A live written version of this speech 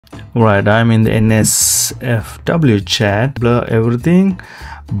Right, I'm in the NSFW chat, blur everything,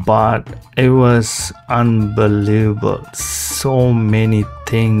 but it was unbelievable. So many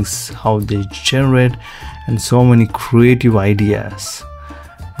things how they generate and so many creative ideas.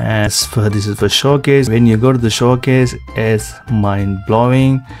 As for this is for showcase, when you go to the showcase, it's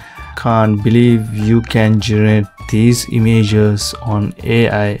mind-blowing. Can't believe you can generate these images on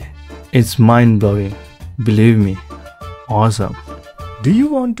AI. It's mind-blowing, believe me. Awesome. Do you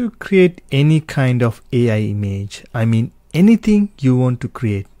want to create any kind of AI image? I mean anything you want to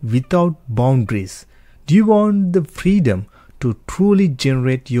create without boundaries? Do you want the freedom to truly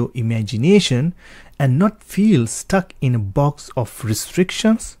generate your imagination and not feel stuck in a box of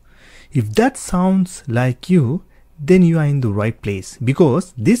restrictions? If that sounds like you, then you are in the right place,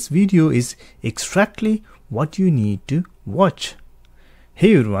 because this video is exactly what you need to watch.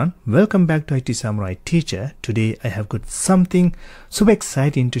 Hey everyone, welcome back to IT Samurai Teacher. Today I have got something super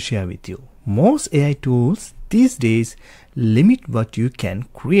exciting to share with you. Most AI tools these days limit what you can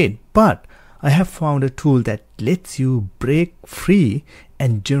create, but I have found a tool that lets you break free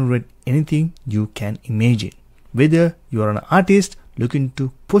and generate anything you can imagine. Whether you are an artist looking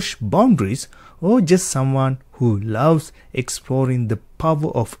to push boundaries or just someone who loves exploring the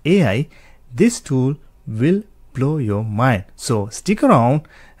power of AI, this tool will blow your mind. So stick around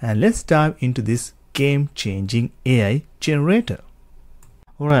and let's dive into this game-changing AI generator.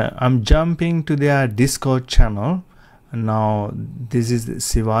 Alright, I'm jumping to their Discord channel. Now this is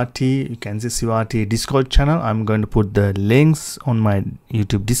Civitai. You can see Civitai Discord channel. I'm going to put the links on my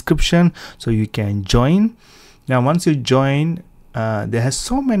YouTube description so you can join. Now once you join, there has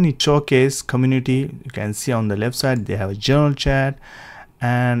so many showcase community. You can see on the left side they have a general chat,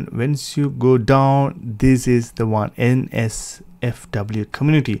 and once you go down, this is the one, NSFW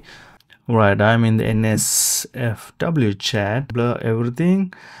community. Right, I'm in the NSFW chat, blur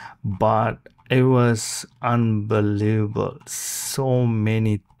everything, but it was unbelievable. So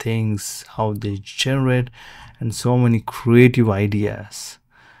many things how they generate and so many creative ideas.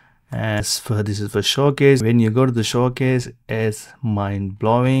 As for this is for showcase, when you go to the showcase, it's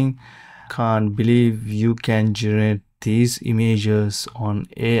mind-blowing. Can't believe you can generate these images on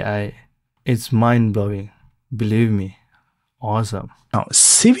AI. It's mind-blowing, believe me. Awesome. Now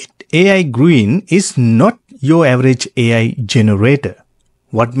Civitai AI Green is not your average AI generator.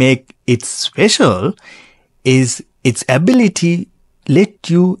 What makes it special is its ability to let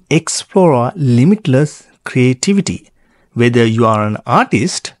you explore limitless creativity. Whether you are an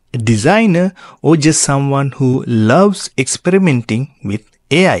artist, a designer, or just someone who loves experimenting with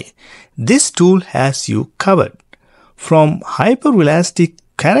AI, this tool has you covered. From hyper-realistic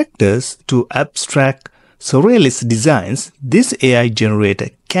characters to abstract surrealist designs, this AI generator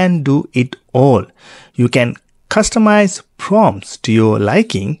can do it all. You can customize prompts to your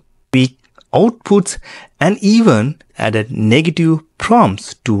liking, tweak outputs, and even add negative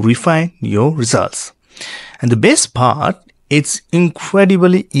prompts to refine your results. And the best part, it's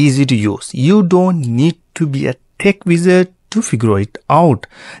incredibly easy to use. You don't need to be a tech wizard to figure it out.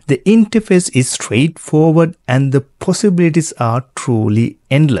 The interface is straightforward and the possibilities are truly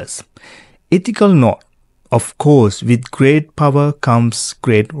endless. Ethical note: of course, with great power comes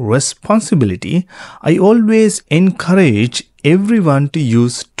great responsibility. I always encourage everyone to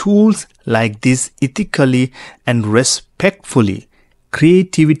use tools like this ethically and respectfully.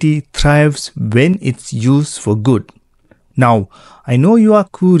 Creativity thrives when it's used for good. Now, I know you are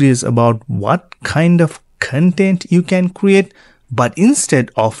curious about what kind of content you can create, but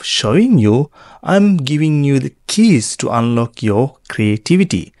instead of showing you, I'm giving you the keys to unlock your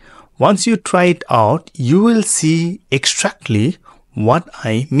creativity. Once you try it out, you will see exactly what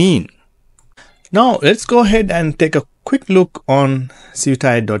I mean. Now let's go ahead and take a quick look on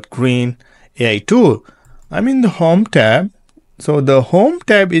Civitai.green AI tool. I'm in the Home tab. So the Home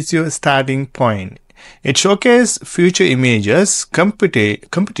tab is your starting point. It showcases future images,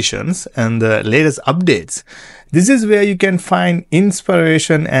 competitions, and the latest updates. This is where you can find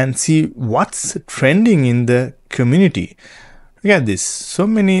inspiration and see what's trending in the community. Look at this, so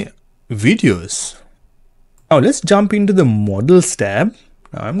many videos. Now let's jump into the models tab.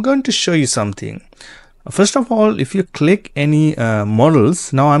 Now I'm going to show you something. First of all, if you click any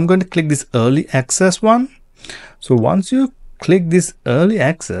models, now I'm going to click this early access one. So once you click this early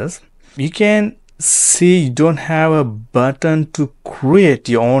access, you can see you don't have a button to create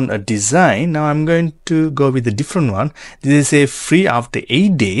your own design. Now I'm going to go with a different one. This is a free after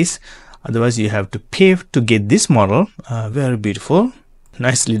 8 days. Otherwise you have to pay to get this model. Very beautiful,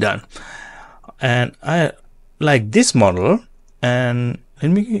 nicely done. And I like this model, and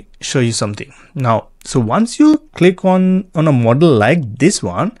let me show you something now. So once you click on a model like this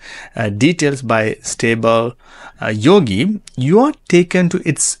one, details by stable Yogi, you are taken to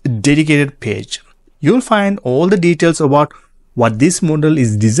its dedicated page. You'll find all the details about what this model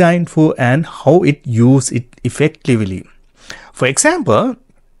is designed for and how it uses it effectively. For example,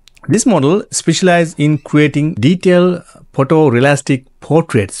 this model specializes in creating detailed photorealistic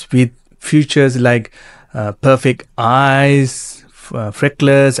portraits with features like perfect eyes,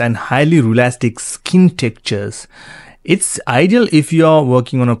 freckles, and highly realistic skin textures. It's ideal if you are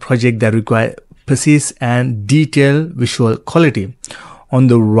working on a project that requires precise and detailed visual quality. On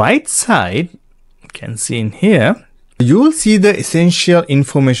the right side, you can see in here, you will see the essential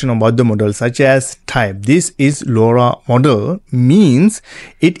information about the model, such as type. This is LoRa model, means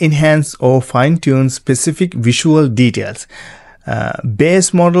it enhances or fine-tunes specific visual details.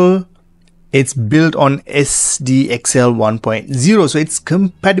 Base model, it's built on SDXL 1.0, so it's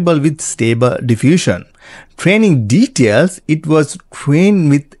compatible with stable diffusion. Training details, it was trained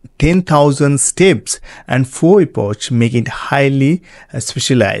with 10,000 steps and 4 epochs, make it highly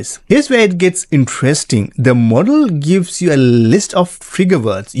specialized. Here's where it gets interesting. The model gives you a list of trigger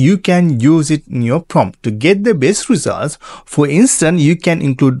words. You can use it in your prompt to get the best results. For instance, you can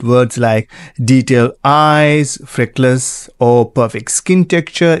include words like detailed eyes, freckles, or perfect skin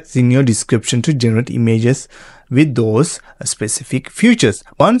texture in your description to generate images with those specific features.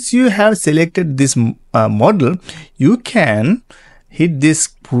 Once you have selected this model, you can hit this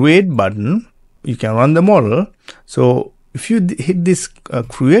create button. You can run the model. So if you hit this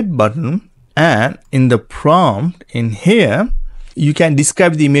create button, and in the prompt in here, you can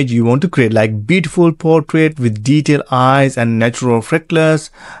describe the image you want to create, like beautiful portrait with detailed eyes and natural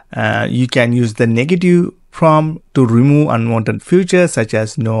freckles. You can use the negative prompt to remove unwanted features such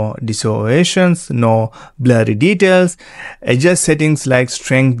as no distortions, no blurry details, adjust settings like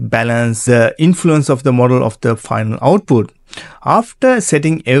strength, balance, the influence of the model of the final output. After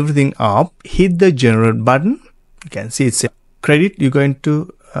setting everything up, hit the generate button. You can see it's a credit you're going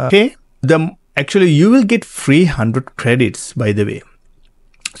to pay. Actually, you will get free 100 credits, by the way.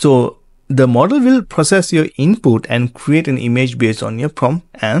 So the model will process your input and create an image based on your prompt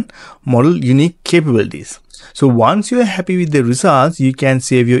and model unique capabilities. So once you are happy with the results, you can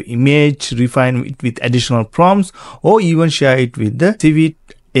save your image, refine it with additional prompts, or even share it with the Civitai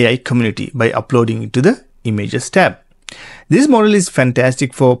AI community by uploading it to the Images tab. This model is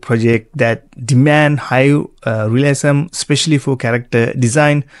fantastic for projects that demand high realism, especially for character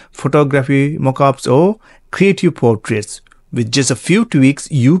design, photography, mockups, or creative portraits. With just a few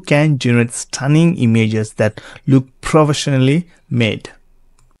tweaks, you can generate stunning images that look professionally made.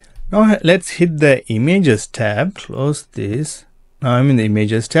 Now let's hit the Images tab, close this. Now I'm in the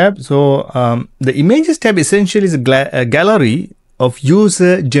Images tab. So the Images tab essentially is a gallery of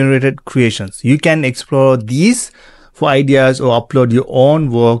user-generated creations. You can explore these for ideas or upload your own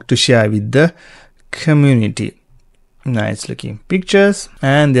work to share with the community. Nice looking pictures.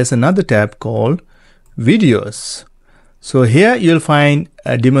 And there's another tab called Videos. So here you'll find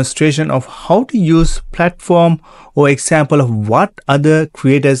a demonstration of how to use platform or example of what other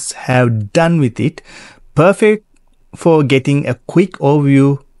creators have done with it. Perfect for getting a quick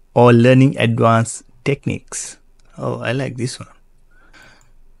overview or learning advanced techniques. Oh, I like this one.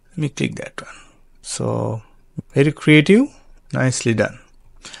 Let me click that one. So very creative, nicely done.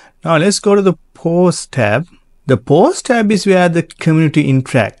 Now let's go to the Post tab. The Post tab is where the community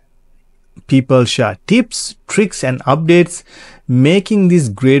interact. People share tips, tricks, and updates, making this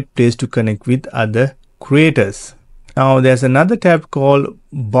great place to connect with other creators. Now there's another tab called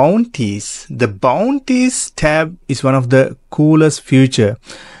Bounties. The Bounties tab is one of the coolest features.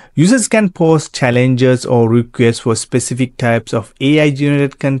 Users can post challenges or requests for specific types of AI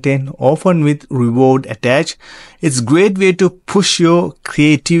generated content, often with reward attached. It's a great way to push your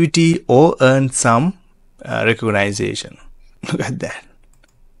creativity or earn some recognition. Look at that.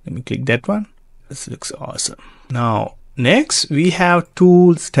 Let me click that one. This looks awesome. Now next we have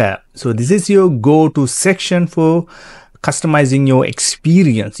Tools tab. So this is your go-to section for customizing your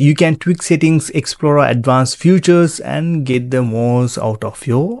experience. You can tweak settings, explore advanced features, and get the most out of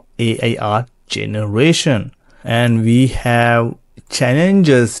your AI art generation. And we have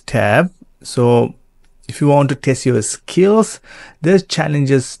Challenges tab. So if you want to test your skills, the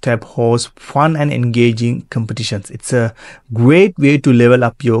Challenges tab hosts fun and engaging competitions. It's a great way to level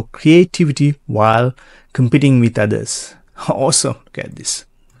up your creativity while competing with others. Awesome. Look at this.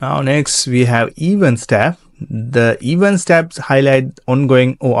 Now next we have Events tab. The Events tabs highlight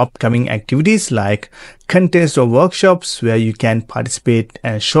ongoing or upcoming activities like contests or workshops where you can participate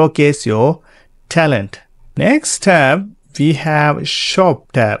and showcase your talent. Next tab we have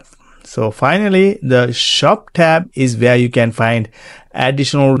shop tab. So finally, the shop tab is where you can find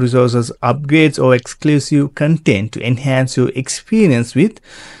additional resources, upgrades, or exclusive content to enhance your experience with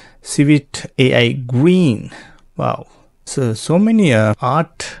Civitai AI Green. Wow. So many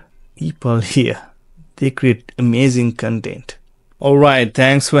art people here. They create amazing content. Alright,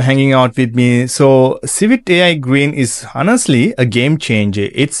 thanks for hanging out with me. So Civitai AI Green is honestly a game changer.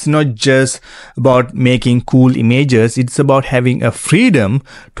 It's not just about making cool images. It's about having a freedom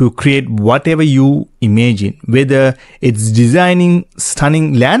to create whatever you imagine, whether it's designing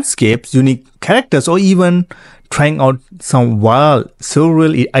stunning landscapes, unique characters, or even trying out some wild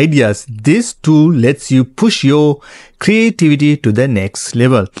surreal ideas. This tool lets you push your creativity to the next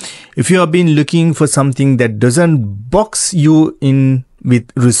level. If you have been looking for something that doesn't box you in with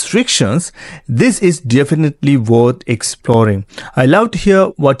restrictions, this is definitely worth exploring. I love to hear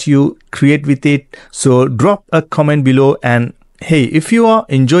what you create with it, so drop a comment below. And hey, if you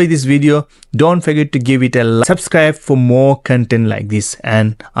enjoy this video, don't forget to give it a like, subscribe for more content like this,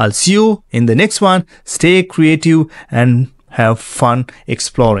 and I'll see you in the next one. Stay creative and have fun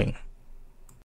exploring.